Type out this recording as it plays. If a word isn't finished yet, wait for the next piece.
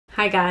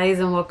Hi guys,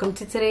 and welcome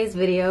to today's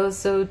video.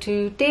 So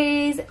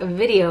today's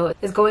video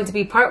is going to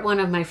be part one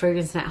of my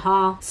FragranceNet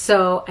haul.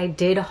 So I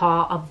did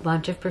haul a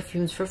bunch of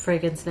perfumes for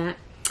FragranceNet.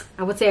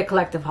 I would say a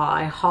collective haul.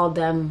 I hauled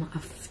them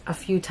a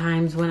few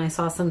times when I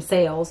saw some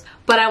sales,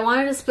 but I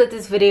wanted to split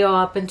this video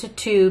up into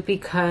two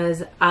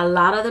because a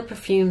lot of the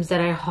perfumes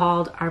that I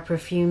hauled are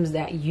perfumes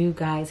that you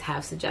guys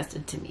have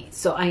suggested to me.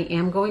 So I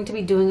am going to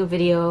be doing a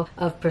video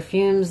of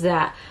perfumes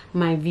that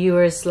my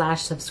viewers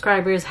slash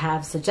subscribers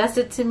have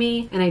suggested to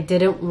me, and I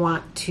didn't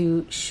want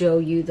to show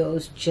you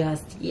those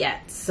just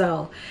yet.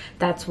 So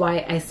that's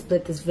why I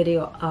split this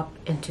video up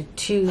into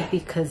two,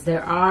 because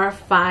there are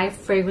 5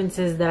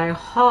 fragrances that I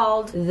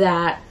hauled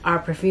that are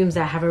perfumes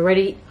that have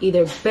already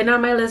either been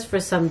on my list for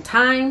some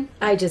time,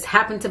 I just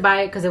happened to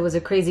buy it because it was a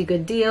crazy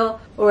good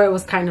deal, or it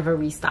was kind of a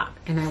restock,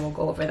 and I will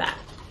go over that.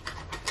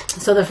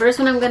 So the first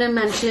one I'm going to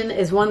mention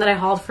is one that I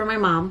hauled for my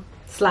mom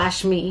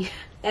slash me,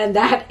 and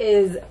that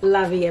is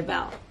La Vie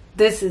Belle.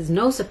 This is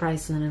no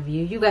surprise to none of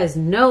you. You guys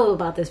know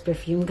about this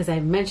perfume because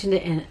I've mentioned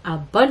it in a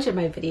bunch of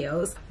my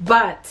videos,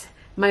 but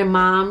my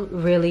mom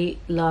really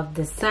loved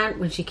this scent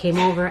when she came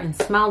over and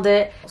smelled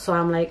it. So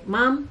I'm like,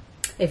 Mom,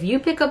 if you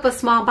pick up a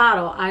small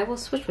bottle, I will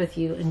switch with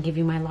you and give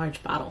you my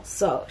large bottle.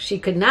 So she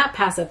could not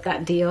pass up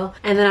that deal.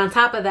 And then on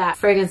top of that,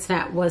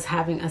 FragranceNet was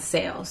having a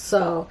sale.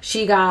 So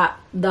she got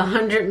the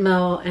 100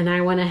 ml and I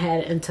went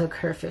ahead and took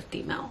her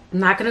 50 ml. I'm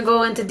not going to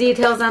go into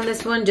details on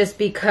this one just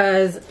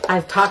because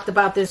I've talked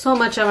about this so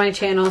much on my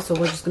channel. So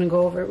we're just going to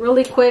go over it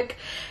really quick.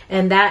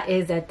 And that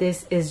is that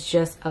this is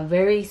just a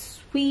very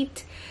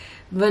sweet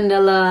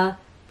vanilla,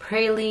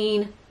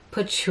 praline,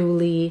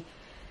 patchouli,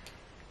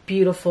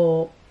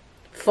 beautiful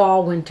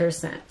fall winter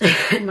scent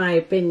in my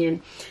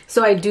opinion.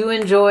 So I do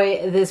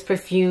enjoy this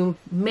perfume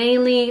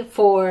mainly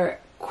for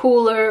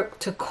cooler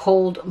to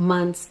cold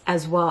months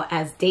as well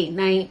as date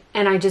night,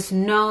 and I just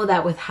know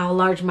that with how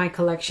large my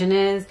collection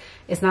is,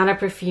 it's not a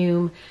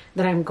perfume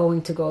that I'm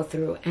going to go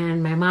through,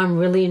 and my mom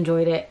really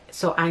enjoyed it,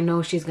 so I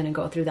know she's going to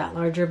go through that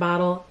larger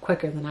bottle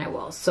quicker than I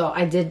will. So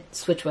I did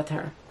switch with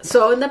her.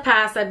 So in the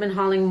past I've been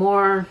hauling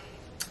more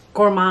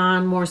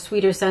gourmand, more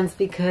sweeter scents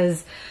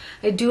because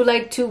I do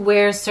like to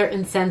wear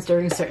certain scents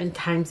during certain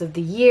times of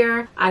the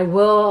year. I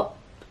will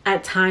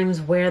at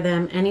times wear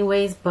them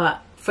anyways,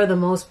 but for the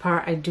most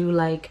part, I do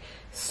like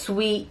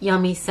sweet,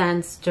 yummy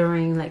scents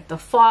during like the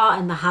fall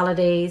and the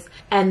holidays.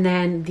 And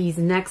then these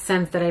next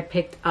scents that I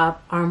picked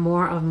up are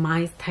more of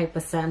my type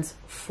of scents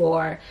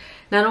for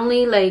not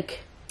only like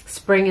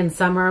spring and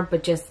summer,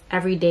 but just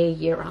everyday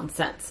year-round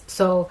scents.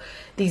 So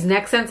these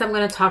next scents I'm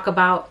going to talk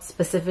about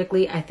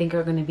specifically, I think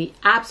are going to be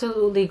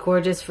absolutely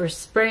gorgeous for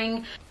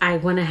spring. I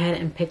went ahead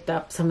and picked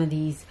up some of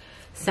these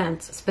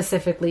scents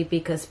specifically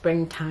because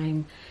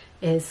springtime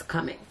is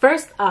coming.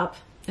 First up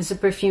is a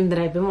perfume that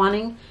I've been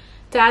wanting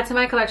to add to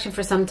my collection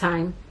for some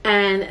time,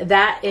 and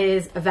that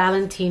is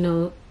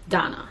Valentino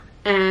Donna.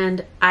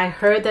 And I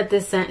heard that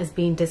this scent is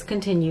being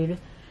discontinued,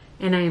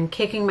 and I am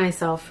kicking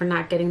myself for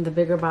not getting the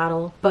bigger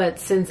bottle. But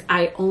since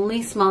I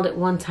only smelled it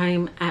one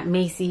time at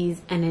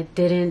Macy's and it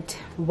didn't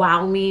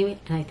wow me,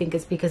 and I think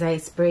it's because I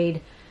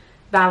sprayed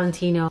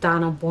Valentino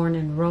Donna Born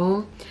in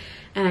Rome,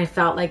 and I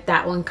felt like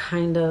that one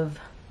kind of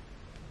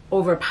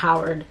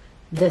overpowered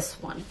this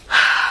one.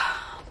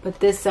 But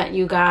this scent,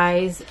 you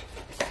guys,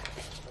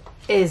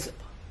 is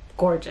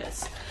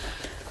gorgeous.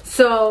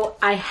 So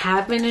I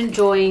have been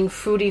enjoying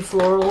fruity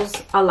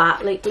florals a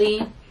lot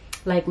lately,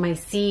 like my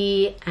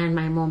C and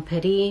my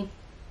Montpellier,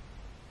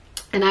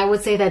 and I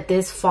would say that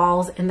this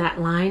falls in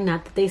that line.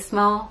 Not that they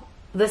smell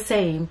the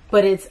same,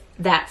 but it's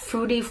that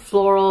fruity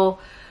floral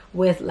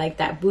with like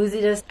that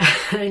booziness.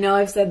 I know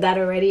I've said that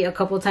already a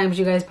couple times.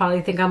 You guys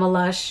probably think I'm a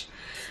lush,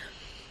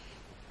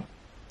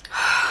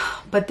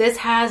 but this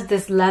has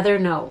this leather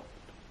note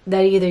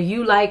that either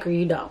you like or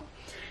you don't,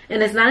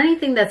 and it's not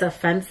anything that's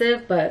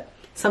offensive, but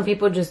some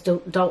people just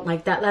don't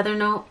like that leather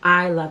note.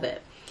 I love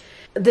it.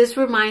 This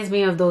reminds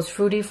me of those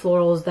fruity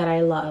florals that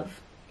I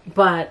love,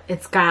 but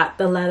it's got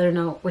the leather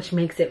note, which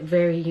makes it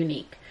very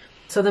unique.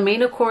 So the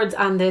main accords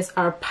on this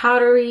are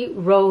powdery,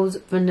 rose,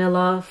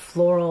 vanilla,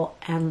 floral,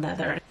 and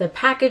leather. The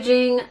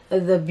packaging,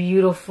 the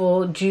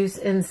beautiful juice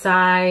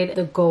inside,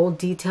 the gold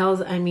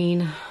details, I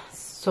mean,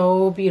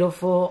 so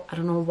beautiful. I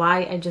don't know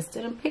why I just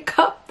didn't pick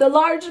up the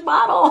large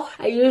bottle.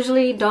 I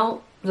usually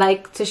don't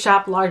like to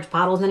shop large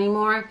bottles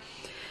anymore,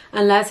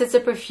 unless it's a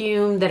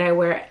perfume that I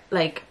wear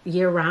like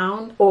year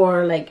round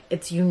or like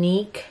it's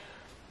unique.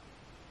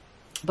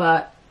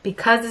 But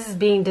because this is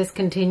being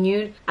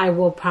discontinued, I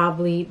will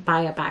probably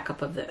buy a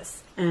backup of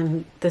this.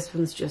 And this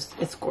one's just,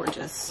 it's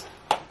gorgeous.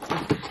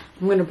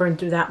 I'm going to burn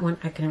through that one,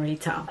 I can already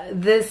tell.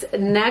 This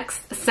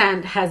next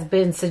scent has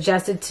been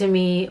suggested to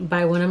me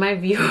by one of my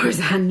viewers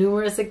on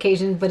numerous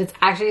occasions, but it's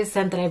actually a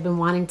scent that I've been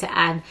wanting to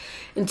add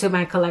into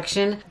my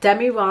collection.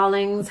 Demi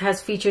Rawlings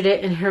has featured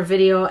it in her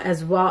video,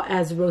 as well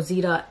as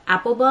Rosita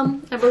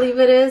Applebum, I believe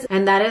it is.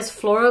 And that is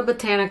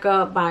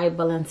Florabotanica by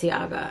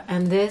Balenciaga.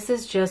 And this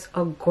is just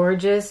a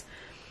gorgeous,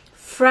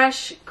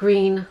 fresh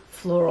green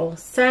floral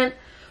scent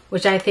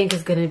which I think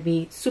is going to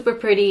be super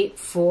pretty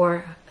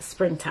for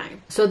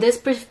springtime. So this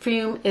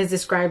perfume is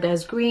described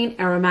as green,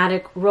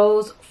 aromatic,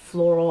 rose,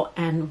 floral,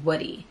 and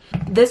woody.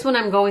 This one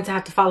I'm going to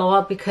have to follow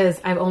up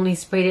because I've only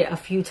sprayed it a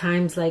few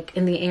times, like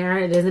in the air.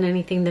 It isn't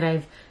anything that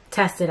I've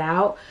tested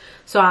out.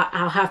 So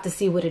I'll have to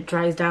see what it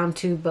dries down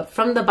to. But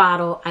from the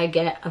bottle, I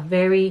get a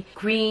very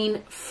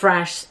green,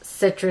 fresh,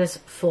 citrus,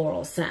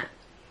 floral scent.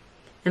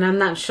 And I'm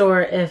not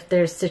sure if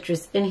there's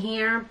citrus in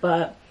here,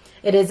 but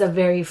it is a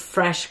very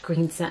fresh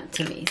green scent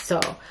to me. So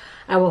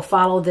I will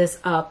follow this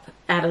up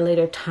at a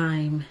later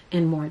time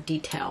in more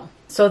detail.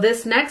 So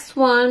this next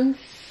one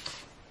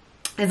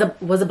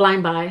was a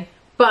blind buy,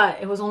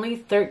 but it was only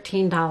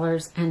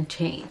 $13 and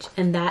change.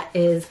 And that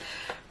is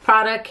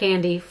Prada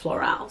Candy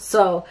Florale.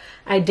 So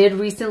I did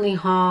recently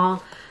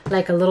haul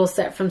like a little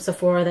set from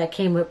Sephora that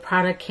came with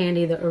Prada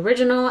Candy, the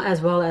original,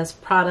 as well as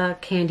Prada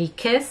Candy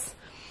Kiss.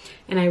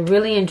 And I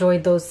really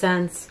enjoyed those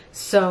scents.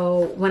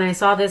 So when I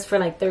saw this for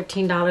like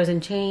 $13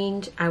 and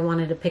change, I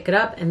wanted to pick it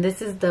up. And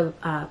this is the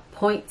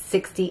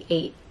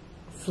 0.68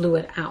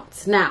 fluid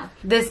ounce. Now,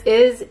 this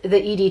is the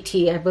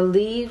EDT, I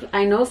believe.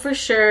 I know for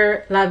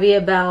sure La Vie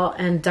Belle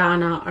and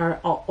Donna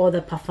are Eau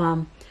de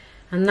Parfum.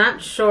 I'm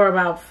not sure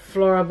about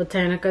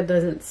Florabotanica,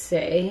 doesn't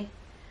say.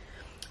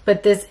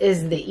 But this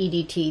is the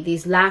EDT.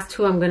 These last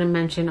two I'm going to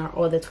mention are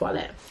Eau de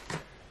Toilette.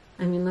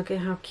 I mean, look at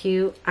how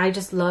cute. I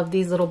just love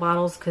these little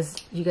bottles because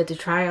you get to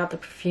try out the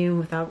perfume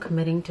without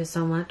committing to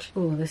so much.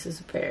 Ooh, this is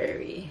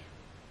very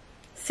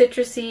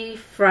citrusy,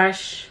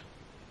 fresh,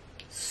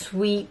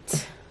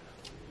 sweet,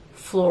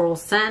 floral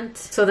scent.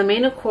 So the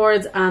main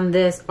accords on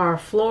this are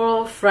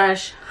floral,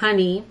 fresh,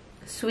 honey,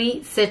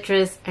 sweet,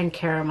 citrus, and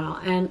caramel.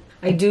 And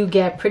I do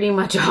get pretty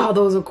much all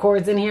those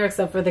accords in here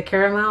except for the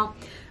caramel.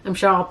 I'm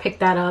sure I'll pick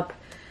that up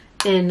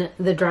in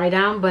the dry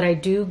down, but I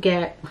do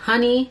get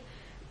honey,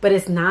 but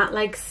it's not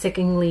like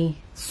sickeningly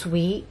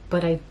sweet,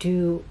 but I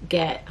do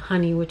get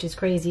honey, which is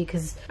crazy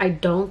because I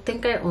don't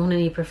think I own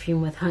any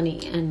perfume with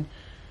honey. And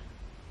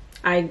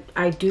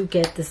I do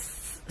get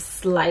this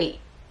slight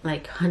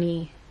like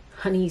honey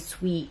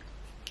sweet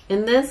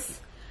in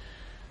this,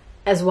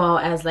 as well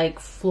as like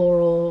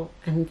floral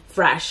and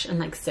fresh and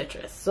like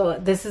citrus. So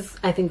this is,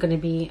 I think, going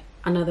to be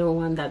another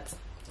one that's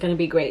going to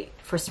be great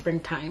for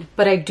springtime.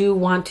 But I do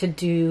want to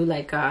do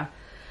like a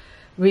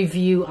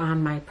review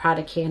on my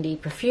Prada Candy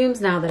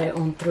perfumes now that I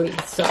own 3.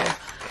 So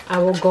I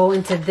will go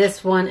into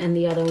this one and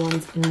the other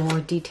ones in more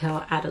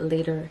detail at a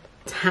later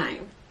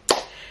time.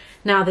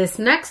 Now this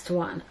next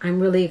one I'm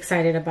really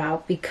excited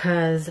about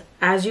because,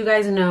 as you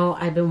guys know,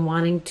 I've been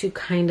wanting to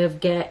kind of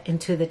get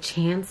into the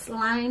Chance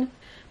line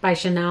by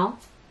Chanel.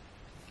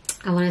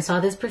 And when I saw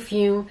this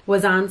perfume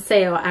was on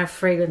sale at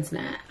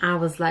FragranceNet, I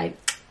was like,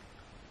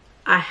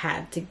 I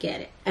had to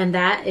get it. And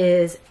that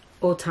is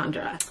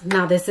Tendre.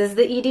 Now this is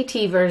the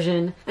EDT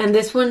version, and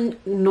this one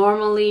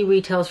normally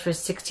retails for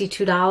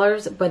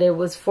 $62, but it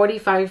was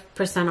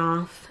 45%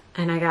 off,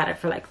 and I got it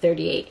for like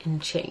 $38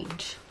 and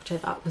change, which I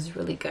thought was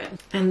really good.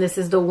 And this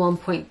is the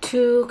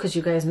 1.2, because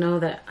you guys know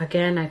that,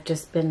 again, I've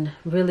just been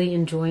really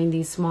enjoying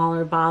these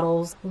smaller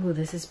bottles. Ooh,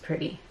 this is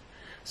pretty.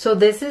 So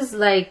this is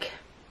like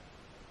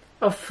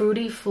a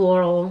fruity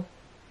floral,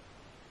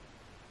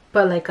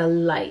 but like a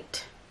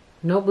light,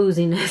 no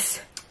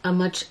booziness, a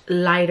much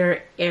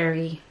lighter,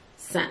 airy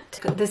scent.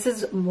 This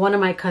is one of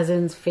my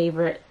cousin's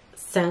favorite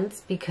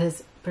scents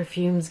because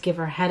perfumes give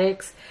her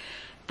headaches,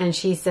 and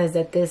she says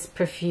that this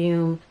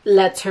perfume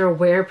lets her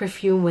wear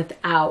perfume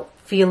without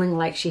feeling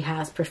like she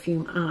has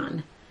perfume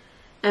on.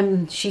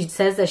 And she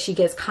says that she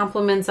gets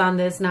compliments on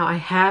this. Now I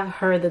have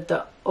heard that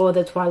the Eau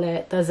de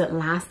Toilette doesn't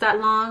last that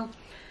long,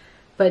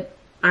 but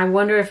I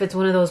wonder if it's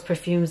one of those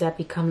perfumes that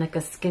become like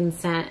a skin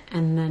scent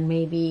and then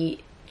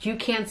maybe you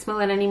can't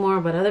smell it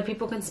anymore, but other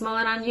people can smell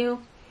it on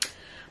you.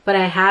 But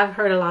I have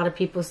heard a lot of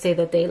people say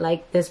that they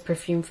like this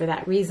perfume for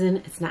that reason.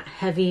 It's not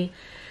heavy.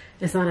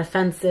 It's not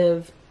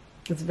offensive.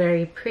 It's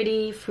very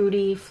pretty,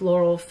 fruity,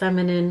 floral,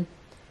 feminine,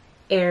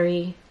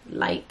 airy,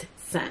 light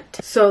scent.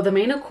 So the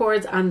main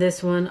accords on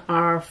this one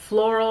are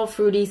floral,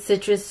 fruity,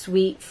 citrus,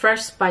 sweet,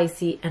 fresh,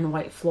 spicy, and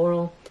white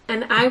floral.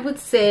 And I would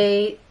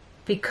say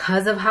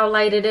because of how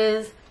light it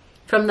is,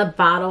 from the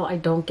bottle, I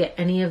don't get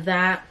any of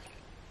that.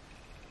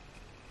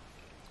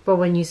 But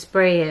when you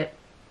spray it,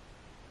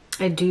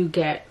 I do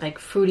get like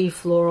fruity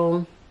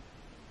floral.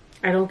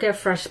 I don't get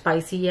fresh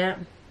spicy yet,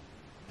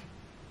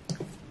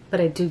 but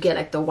I do get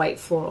like the white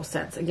floral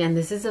scents. Again,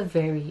 this is a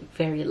very,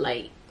 very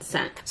light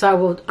scent.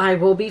 So I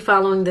will be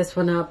following this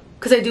one up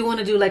because I do want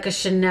to do like a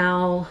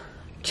Chanel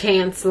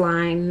Chance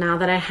line now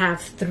that I have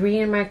 3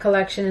 in my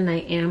collection, and I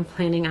am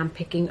planning on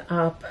picking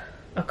up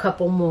a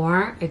couple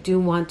more. I do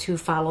want to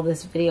follow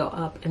this video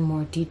up in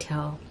more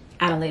detail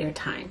at a later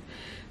time.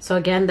 So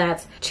again,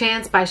 that's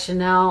Chance by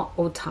Chanel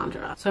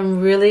Tendre. So I'm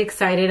really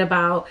excited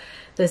about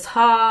this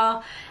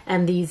haul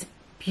and these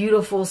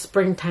beautiful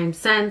springtime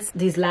scents.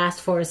 These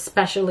last 4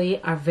 especially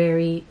are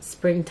very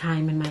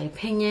springtime in my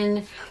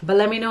opinion. But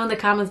let me know in the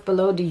comments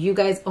below, do you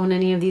guys own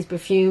any of these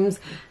perfumes?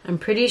 I'm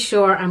pretty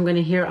sure I'm going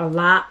to hear a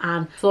lot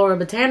on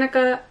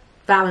Florabotanica,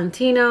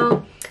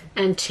 Valentino,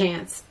 and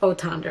Chance Eau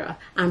Tendre.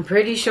 I'm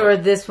pretty sure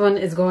this one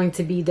is going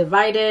to be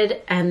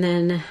divided, and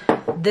then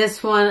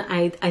this one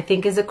I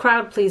think is a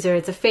crowd pleaser.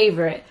 It's a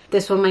favorite.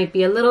 This one might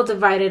be a little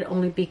divided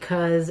only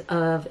because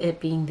of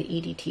it being the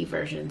EDT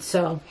version.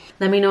 So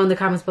let me know in the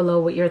comments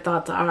below what your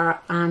thoughts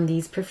are on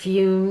these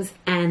perfumes,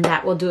 and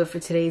that will do it for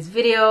today's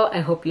video.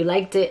 I hope you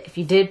liked it. If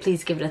you did,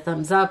 please give it a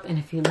thumbs up, and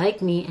if you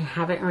like me and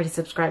haven't already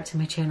subscribed to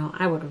my channel,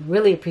 I would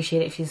really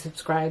appreciate it if you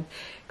subscribe.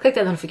 Click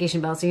that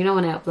notification bell so you know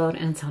when I upload,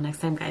 and until next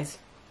time, guys,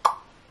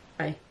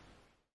 bye.